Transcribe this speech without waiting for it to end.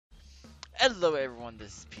Hello everyone,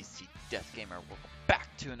 this is PC Death Gamer. Welcome back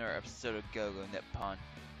to another episode of Go Nippon.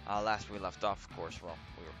 Last we left off, of course, well,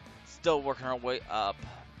 we were still working our way up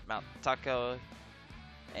Mount Takao,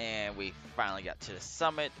 and we finally got to the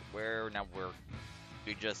summit where now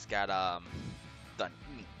we just got done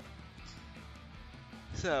eating.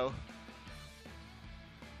 So,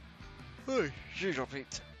 usual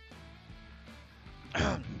pizza.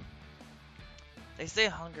 They say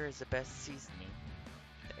hunger is the best seasoning.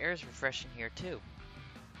 The air is refreshing here too.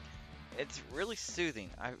 It's really soothing.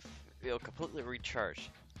 I feel completely recharged.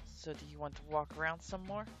 So do you want to walk around some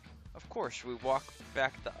more? Of course, should we walk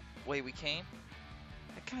back the way we came?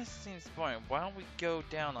 It kind of seems boring. Why don't we go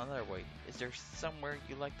down another way? Is there somewhere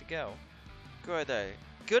you like to go?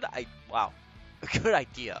 Wow. Good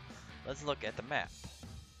idea. Let's look at the map.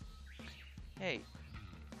 Hey,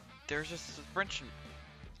 there's a suspension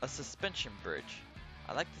bridge.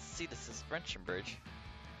 I'd like to see the suspension bridge.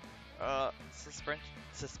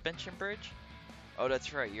 Suspension bridge? Oh,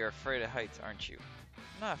 that's right. You're afraid of heights, aren't you?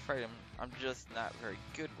 I'm not afraid of them. I'm just not very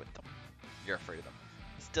good with them. You're afraid of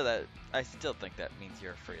them. I still think that means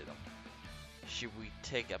you're afraid of them. Should we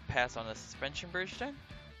take a pass on the suspension bridge then?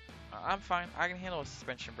 I'm fine. I can handle a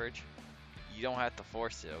suspension bridge. You don't have to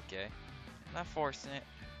force it, okay? I'm not forcing it.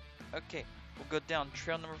 Okay, we'll go down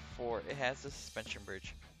trail number 4. It has a suspension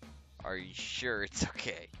bridge. Are you sure it's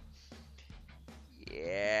okay?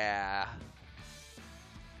 Yeah.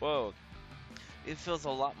 Whoa. It feels a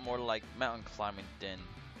lot more like mountain climbing than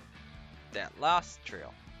that last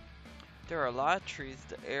trail. There are a lot of trees,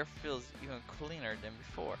 the air feels even cleaner than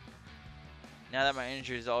before. Now that my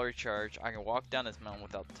energy is all recharged, I can walk down this mountain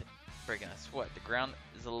without breaking a sweat. The ground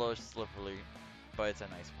is a little slippery, but it's a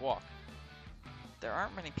nice walk. There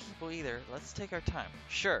aren't many people either. Let's take our time.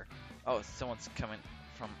 Sure. Oh, someone's coming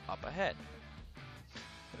from up ahead.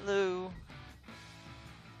 Hello.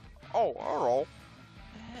 Oh, hello.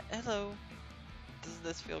 Hello. Doesn't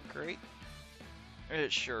this feel great?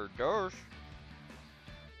 It sure does.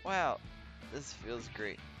 Wow, this feels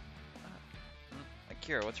great.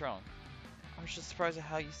 Akira, what's wrong? I was just surprised at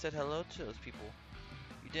how you said hello to those people.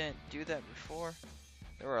 You didn't do that before?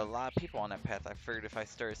 There were a lot of people on that path. I figured if I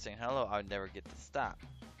started saying hello, I would never get to stop.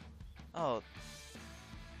 Oh,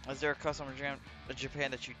 is there a custom in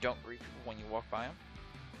Japan that you don't greet people when you walk by them?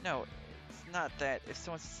 No, it's not that. If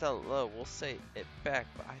someone says hello, we'll say it back,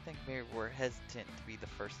 but I think maybe we're hesitant to be the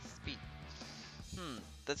first to speak.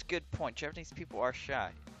 That's a good point. Japanese people are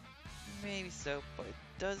shy. Maybe so, but it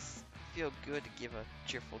does feel good to give a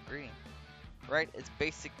cheerful greeting. Right? It's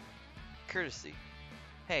basic courtesy.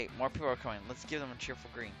 Hey, more people are coming. Let's give them a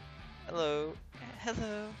cheerful greeting. Hello.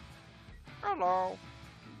 Hello. Hello.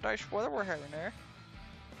 Nice weather we're having there.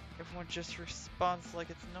 Everyone just responds like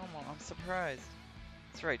it's normal. I'm surprised.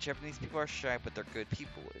 That's right, Japanese people are shy, but they're good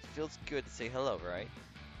people. It feels good to say hello, right?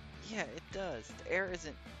 Yeah, it does. The air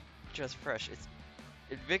isn't just fresh, it's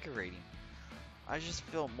invigorating. I just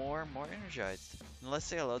feel more and more energized. And let's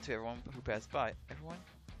say hello to everyone who passed by. Everyone?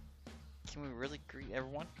 Can we really greet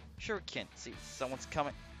everyone? Sure we can. See, someone's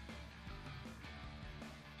coming.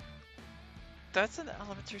 That's an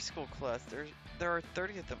elementary school class. There are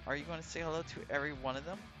 30 of them. Are you going to say hello to every one of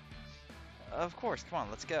them? Of course. Come on,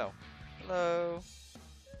 let's go. Hello.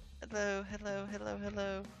 Hello, hello, hello,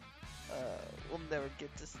 hello. We'll never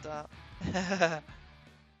get to stop.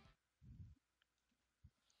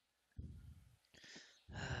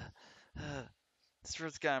 This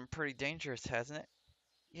road's gotten pretty dangerous, hasn't it?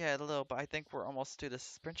 Yeah, a little, but I think we're almost to the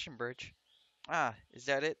suspension bridge. Ah, is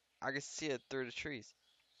that it? I can see it through the trees.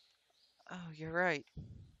 Oh, you're right.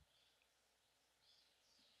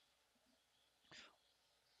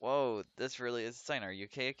 Whoa, this really is a sign. Are you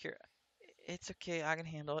okay, Akira? It's okay, I can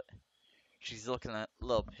handle it. She's looking a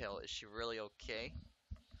little pale. Is she really okay?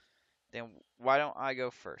 Then why don't I go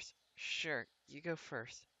first? Sure, you go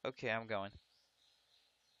first. Okay, I'm going.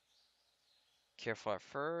 Careful at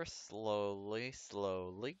first. Slowly,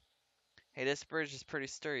 slowly. Hey, this bridge is pretty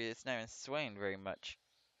sturdy. It's not even swaying very much.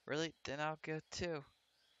 Really? Then I'll go too.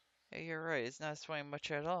 Hey, you're right. It's not swaying much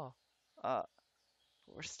at all. Uh,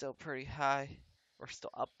 we're still pretty high. We're still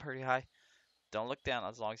up pretty high. Don't look down.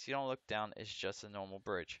 As long as you don't look down, it's just a normal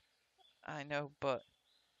bridge. I know, but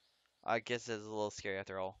I guess it's a little scary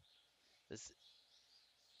after all. This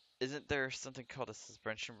isn't there something called a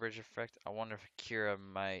suspension bridge effect? I wonder if Akira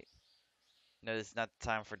might. No, this is not the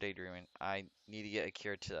time for daydreaming. I need to get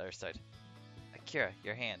Akira to the other side. Akira,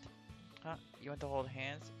 your hand. Huh? You want to hold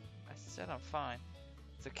hands? I said I'm fine.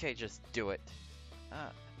 It's okay, just do it.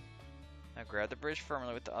 Uh, now grab the bridge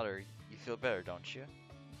firmly with the other. You feel better, don't you?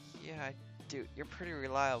 Yeah, I do. You're pretty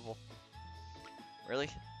reliable. Really?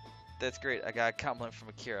 That's great. I got a compliment from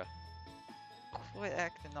Akira. Quit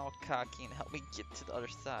acting all cocky and help me get to the other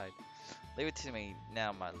side. Leave it to me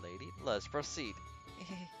now, my lady. Let's proceed.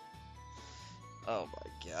 Oh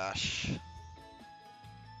my gosh.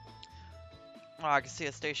 Oh, I can see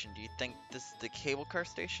a station. Do you think this is the cable car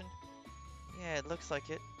station? Yeah, it looks like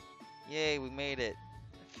it. Yay, we made it.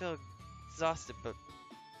 I feel exhausted, but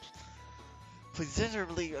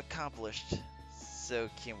pleasantly accomplished. So,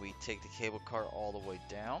 can we take the cable car all the way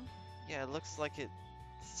down? Yeah, it looks like it.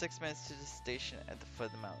 6 minutes to the station at the foot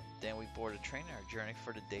of the mountain. Then we board a train and our journey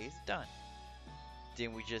for the day is done.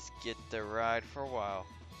 Then we just get the ride for a while.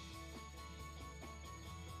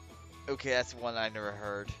 Okay, that's one I never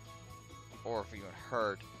heard. Or if even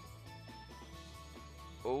heard.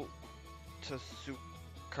 Oh,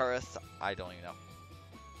 Tsukaras, I don't even know.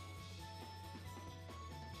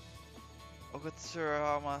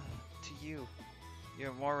 Ogutsurama, to you.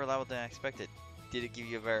 You're more reliable than I expected. Did it give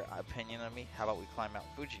you a better opinion on me? How about we climb Mount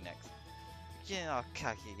Fuji next? You're getting all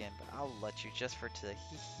cocky again, but I'll let you just for today.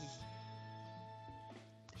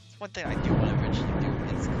 It's one thing I do want to eventually do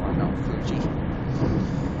is climb Mount Fuji.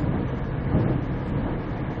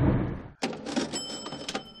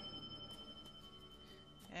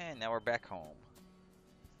 And now we're back home.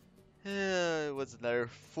 It was another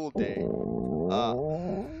full day.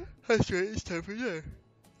 That's right, it's time for dinner.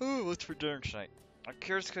 Oh, what's for dinner tonight?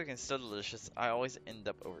 Akira's cooking is so delicious, I always end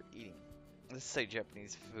up overeating. Let's say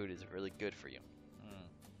Japanese food is really good for you.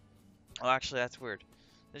 Oh, actually, that's weird.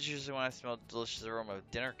 This is usually when I smell the delicious aroma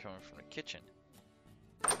of dinner coming from the kitchen.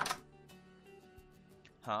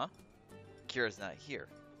 Huh? Akira's not here,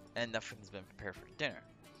 and nothing's been prepared for dinner.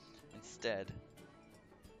 Instead,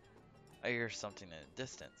 I hear something in the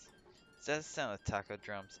distance. Is that the sound of taco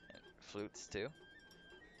drums and flutes too?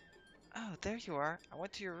 Oh, there you are. I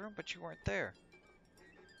went to your room, but you weren't there.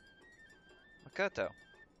 Makoto,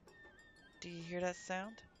 do you hear that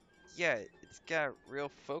sound? Yeah, it's got a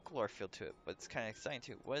real folklore feel to it, but it's kind of exciting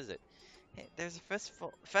too. What is it? Hey, there's a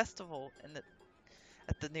festival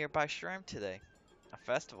at the nearby shrine today. A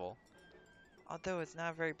festival? Although it's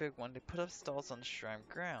not a very big one, they put up stalls on the shrine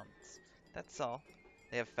grounds. That's all.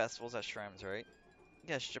 They have festivals at shrines, right?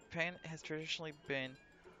 Yes, Japan has traditionally been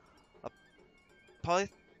a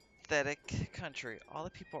polytheistic country. All the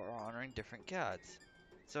people are honoring different gods.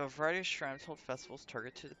 So a variety of shrines hold festivals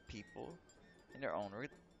targeted to the people in their own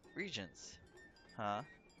regions. Huh?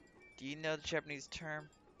 Do you know the Japanese term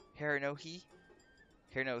Hair no Hi?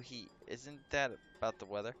 Hair no Hi, isn't that about the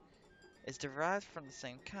weather? It's derived from the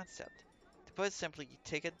same concept. To put it simply, you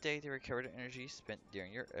take a day to recover the energy spent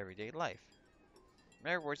during your everyday life. In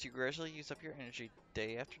other words, you gradually use up your energy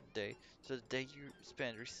day after day, so the day you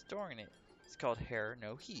spend restoring it is called Hair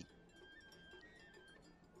no Hi.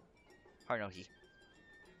 Har no Hi.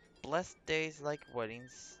 Blessed days like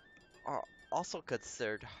weddings are also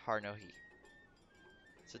considered Har no Hi.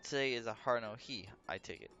 So today is a Har no Hi, I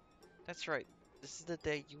take it. That's right. This is the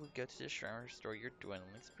day you would go to the shrine and restore your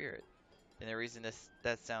dwindling spirit. And the reason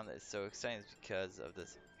that sound is so exciting is because of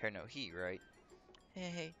this Hair no Hi, right?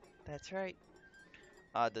 Hey, that's right.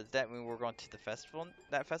 Does that mean we're going to the festival?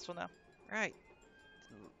 That festival now? Right.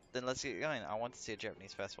 Then let's get going. I want to see a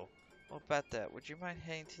Japanese festival. What about that? Would you mind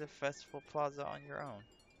heading to the festival plaza on your own?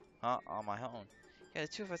 Huh? On my own? Yeah, the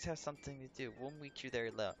two of us have something to do. We'll meet you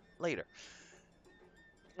there later.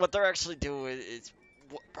 What they're actually doing is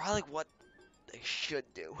probably what they should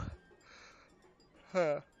do.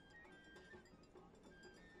 Huh.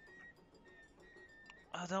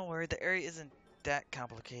 Oh, don't worry. The area isn't that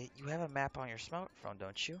complicated. You have a map on your smartphone,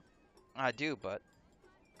 don't you? I do, but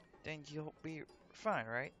then you'll be fine,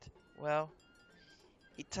 right? Well,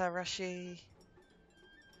 Itarashi.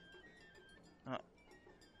 Uh,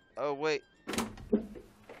 oh, wait.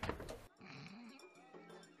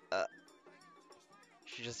 Uh,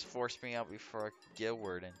 she just forced me out before I could get a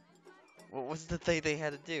word in. What was the thing they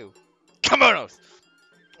had to do? Kimonos!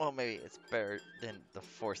 Well, maybe it's better than the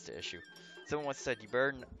forced issue. Someone once said you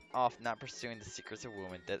better off not pursuing the secrets of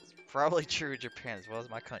women. That's probably true in Japan as well as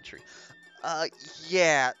my country.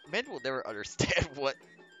 Yeah, men will never understand what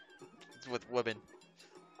is with women.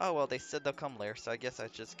 Oh well, they said they'll come later, so I guess I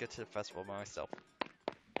just go to the festival by myself.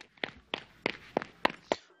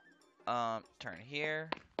 Turn here.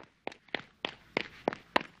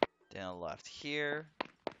 Then a left here.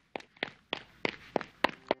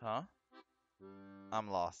 Huh? I'm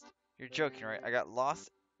lost. You're joking, right? I got lost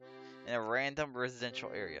in a random residential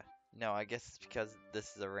area. No, I guess it's because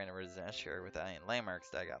this is a random residential area without any landmarks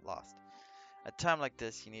that I got lost. At a time like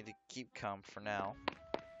this, you need to keep calm for now.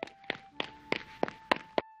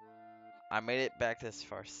 I made it back this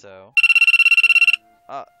far, so...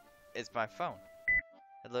 it's my phone.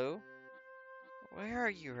 Hello? Where are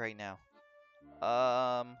you right now?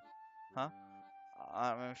 Huh?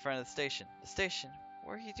 I'm in front of the station. The station?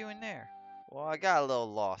 What are you doing there? Well, I got a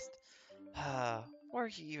little lost. What are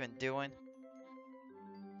you even doing?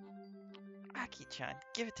 Aki-chan,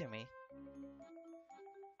 give it to me.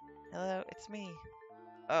 Hello, it's me.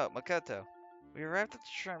 Oh, Makoto. We arrived at the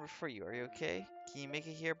shrine before you. Are you okay? Can you make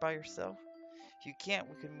it here by yourself? If you can't,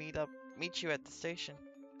 we could meet you at the station.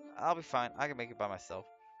 I'll be fine. I can make it by myself.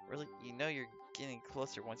 Really, you know you're getting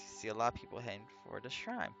closer once you see a lot of people heading for the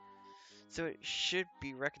shrine. So it should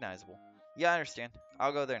be recognizable. Yeah, I understand.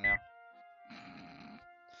 I'll go there now.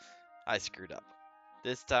 I screwed up.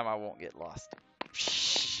 This time I won't get lost.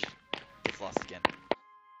 Gets lost again.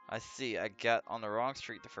 I see. I got on the wrong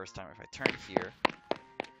street the first time. If I turn here,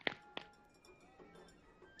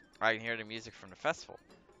 I can hear the music from the festival.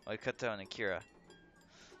 Makoto and Akira.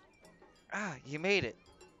 Ah, you made it.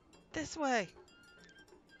 This way.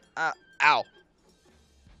 Ow.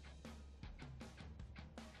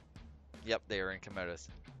 Yep, they were in Komodos.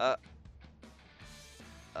 Uh,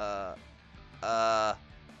 uh, huh?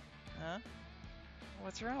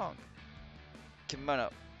 What's wrong?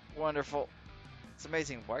 Kimono. Wonderful. It's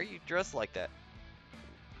amazing. Why are you dressed like that?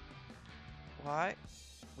 Why?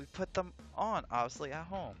 We put them on, obviously, at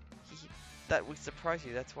home. That would surprise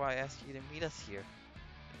you. That's why I asked you to meet us here.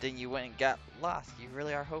 But then you went and got lost. You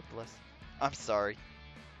really are hopeless. I'm sorry.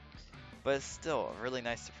 But it's still a really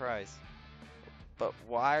nice surprise. But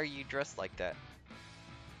why are you dressed like that?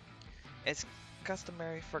 It's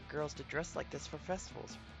customary for girls to dress like this for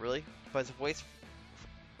festivals. Really? But it's a waste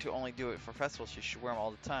to only do it for festivals. You should wear them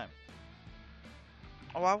all the time.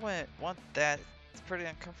 Oh, I wouldn't want that. It's pretty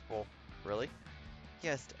uncomfortable. Really?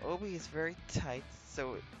 Yes, the obi is very tight,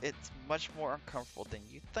 so it's much more uncomfortable than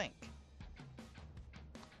you think.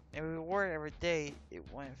 If we wore it every day, it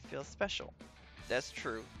wouldn't feel special. That's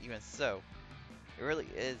true, even so. It really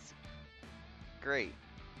is great.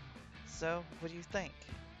 So, what do you think?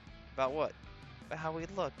 About what? About how we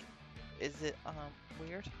look. Is it,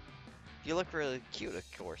 weird? You look really cute,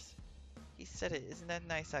 of course. He said it. Isn't that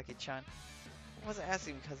nice, Aki-chan? I wasn't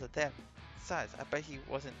asking because of that. Besides, I bet he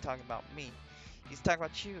wasn't talking about me. He's talking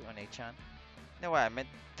about you, One-chan. No, I meant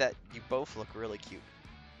that you both look really cute.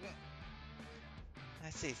 I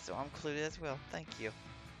see, so I'm included as well. Thank you.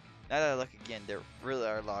 Now that I look again, there really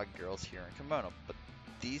are a lot of girls here in kimono, but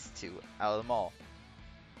these two, out of them all,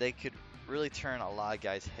 they could really turn a lot of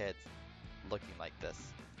guys' heads looking like this.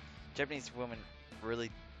 Japanese women really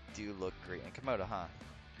do look great in kimono, huh?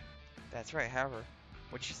 That's right, however,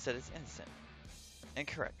 what you said is innocent.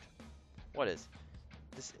 Incorrect. What is?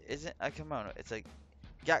 This isn't a kimono, it's a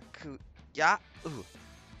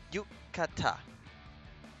yukata.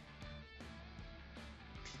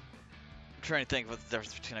 I'm trying to think what's the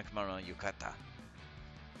difference between a kimono and a yukata.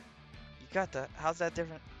 Yukata? How's that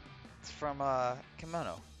different from a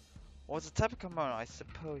kimono? Well, it's a type of kimono, I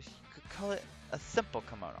suppose you could call it a simple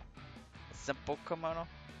kimono. A simple kimono?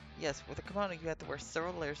 Yes, with a kimono you have to wear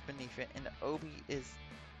several layers beneath it, and the obi is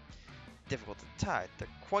difficult to tie. They're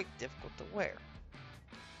quite difficult to wear.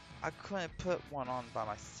 I couldn't put one on by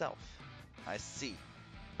myself. I see.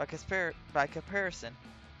 By comparison,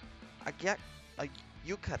 a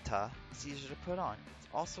yukata is easier to put on. It's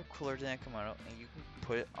also cooler than a kimono, and you can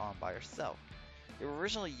put it on by yourself. They were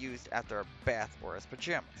originally used after a bath or as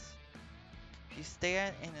pajamas. If you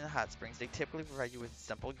stay in the hot springs, they typically provide you with a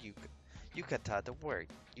simple yukata to wear.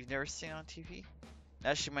 You've never seen it on TV?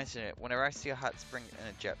 Now she mentioned it, whenever I see a hot spring in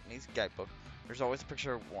a Japanese guidebook, there's always a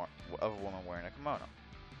picture of a woman wearing a kimono.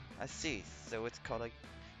 I see, so it's called a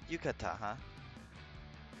yukata, huh?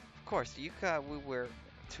 Of course, the yukata we wear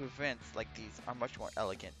to events like these are much more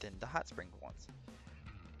elegant than the hot spring ones.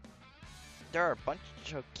 There are a bunch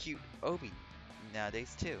of cute obi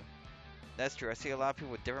nowadays too. That's true, I see a lot of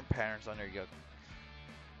people with different patterns on their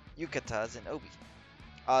yukatas and obi.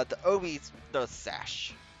 The obi's the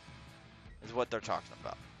sash, is what they're talking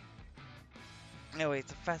about. Anyway,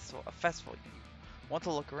 it's a festival. You want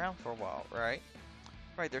to look around for a while, right?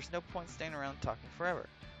 Right, there's no point staying around talking forever.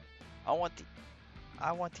 I want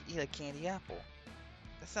to eat a candy apple.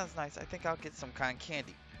 That sounds nice. I think I'll get some cotton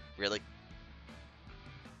candy. Really?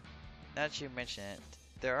 Now that you mention it,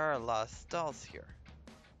 there are a lot of stalls here.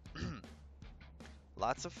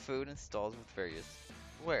 Lots of food and stalls with various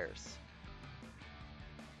wares.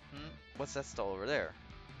 What's that stall over there?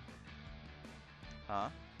 Huh?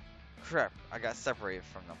 Crap, I got separated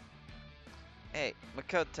from them. Hey,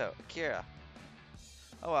 Makoto, Akira.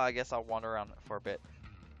 Oh well, I guess I'll wander around for a bit.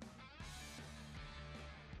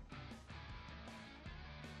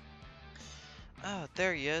 Oh,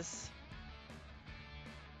 there he is.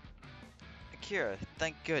 Akira,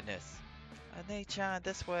 thank goodness. One-chan,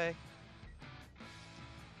 this way.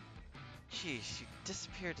 Jeez, you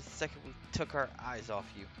disappeared the second we took our eyes off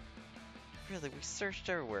you. Really, we searched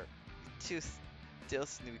everywhere. You two still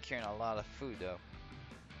seem to be carrying a lot of food, though.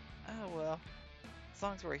 Oh well. As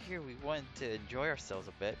long as we're here, we wanted to enjoy ourselves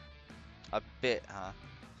a bit. A bit, huh?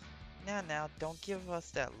 Now, don't give us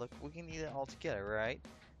that look. We can eat it all together, right?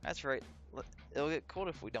 That's right. It'll get cold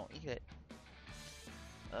if we don't eat it.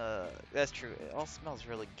 That's true. It all smells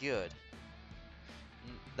really good.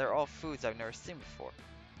 They're all foods I've never seen before.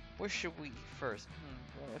 Where should we eat first?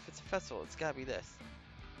 Well, if it's a festival, it's gotta be this.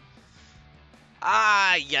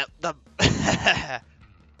 Ah, yep, the...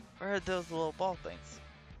 Where are those little ball things?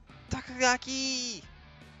 Takoyaki!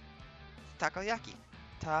 Takoyaki.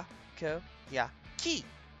 Takoyaki.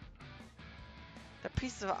 The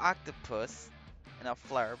piece of octopus in a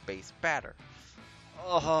flour-based batter.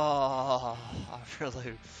 Oh,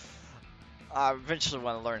 I eventually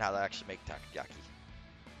want to learn how to actually make takoyaki.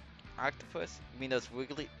 Octopus? You mean those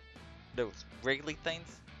wriggly things?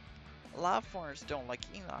 A lot of foreigners don't like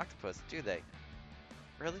eating octopus, do they?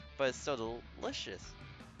 Really? But it's so delicious.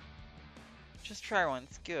 Just try one,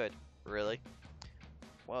 it's good. Really?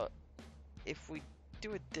 Well, if we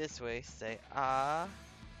do it this way, say, oh,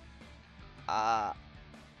 I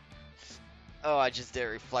just did it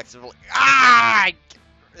reflexively.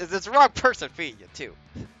 It's the wrong person feeding you, too.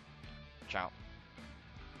 Chomp.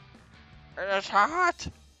 It is hot!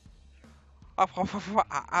 What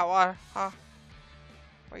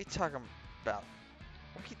are you talking about?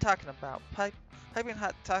 What are you talking about? Piping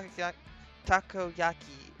hot takoyaki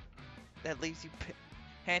that leaves you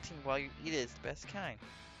panting while you eat it is the best kind.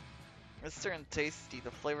 It's certain tasty.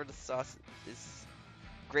 The flavor of the sauce is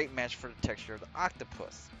a great match for the texture of the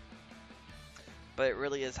octopus. But it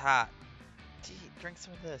really is hot. Gee, drink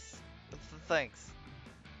some of this. Thanks.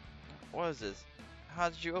 What is this? How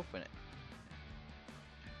did you open it?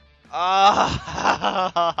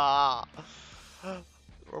 Ah!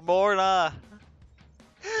 Ramona!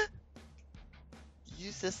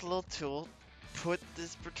 Use this little tool. Put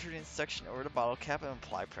this protruding section over the bottle cap and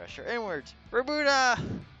apply pressure inwards. Ramona!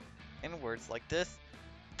 Inwards like this.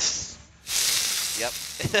 Yep.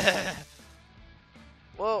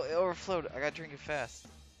 Whoa, it overflowed. I gotta drink it fast.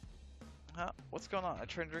 Huh? What's going on? I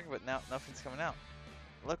tried to drink it, but now nothing's coming out.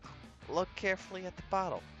 Look carefully at the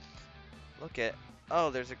bottle. Look at. Oh,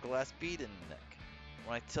 there's a glass bead in the neck.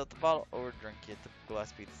 When I tilt the bottle over, drink it, the glass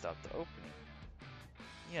bead stopped the opening.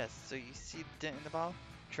 Yes, so you see the dent in the bottle?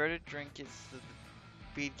 Try to drink it so the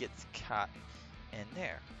bead gets caught in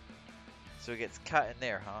there. So it gets caught in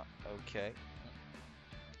there, huh? Okay.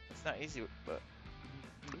 It's not easy, but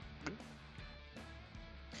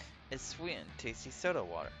it's sweet and tasty soda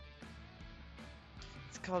water.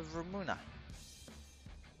 It's called Ramuna.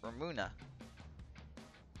 Ramuna.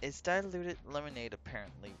 It's diluted lemonade,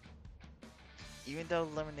 apparently. Even though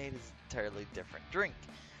lemonade is an entirely different drink.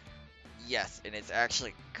 Yes, and it's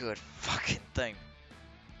actually a good fucking thing.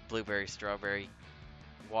 Blueberry, strawberry,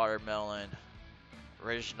 watermelon,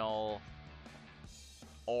 original,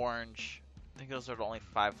 orange. I think those are the only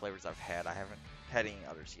 5 flavors I've had. I haven't had any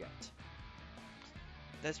others yet.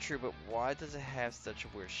 That's true, but why does it have such a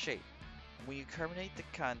weird shape? When you carbonate the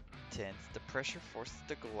contents, the pressure forces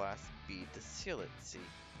the glass bead to seal it, see?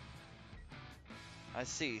 I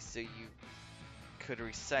see, so you could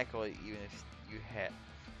recycle it even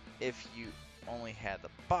if you only had the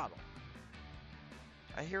bottle.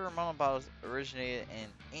 I hear Ramona bottles originated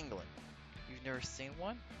in England. You've never seen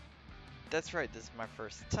one? That's right, this is my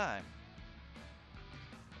first time.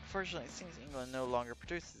 Unfortunately, it seems England no longer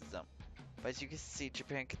produces them. But as you can see,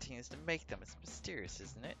 Japan continues to make them. It's mysterious,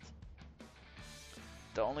 isn't it?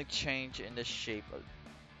 The only change in the shape of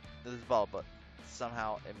this bottle, but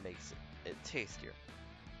somehow it makes it tastier.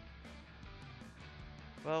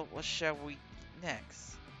 Well, what shall we eat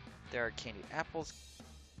next? There are candied apples,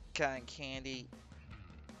 cotton candy,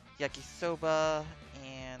 yakisoba,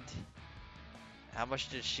 and how much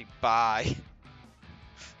did she buy?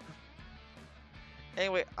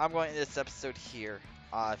 Anyway, I'm going to end this episode here.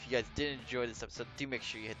 If you guys did enjoy this episode, do make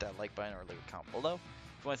sure you hit that like button or leave a comment below.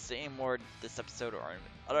 If you want to see any more of this episode or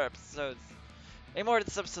other episodes, any more of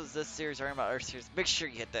this episodes of this series or any of my other series, make sure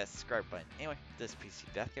you hit that subscribe button. Anyway, this is PC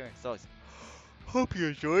Death Gaming. As always, hope you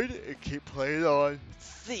enjoyed and keep playing on.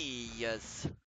 See yas.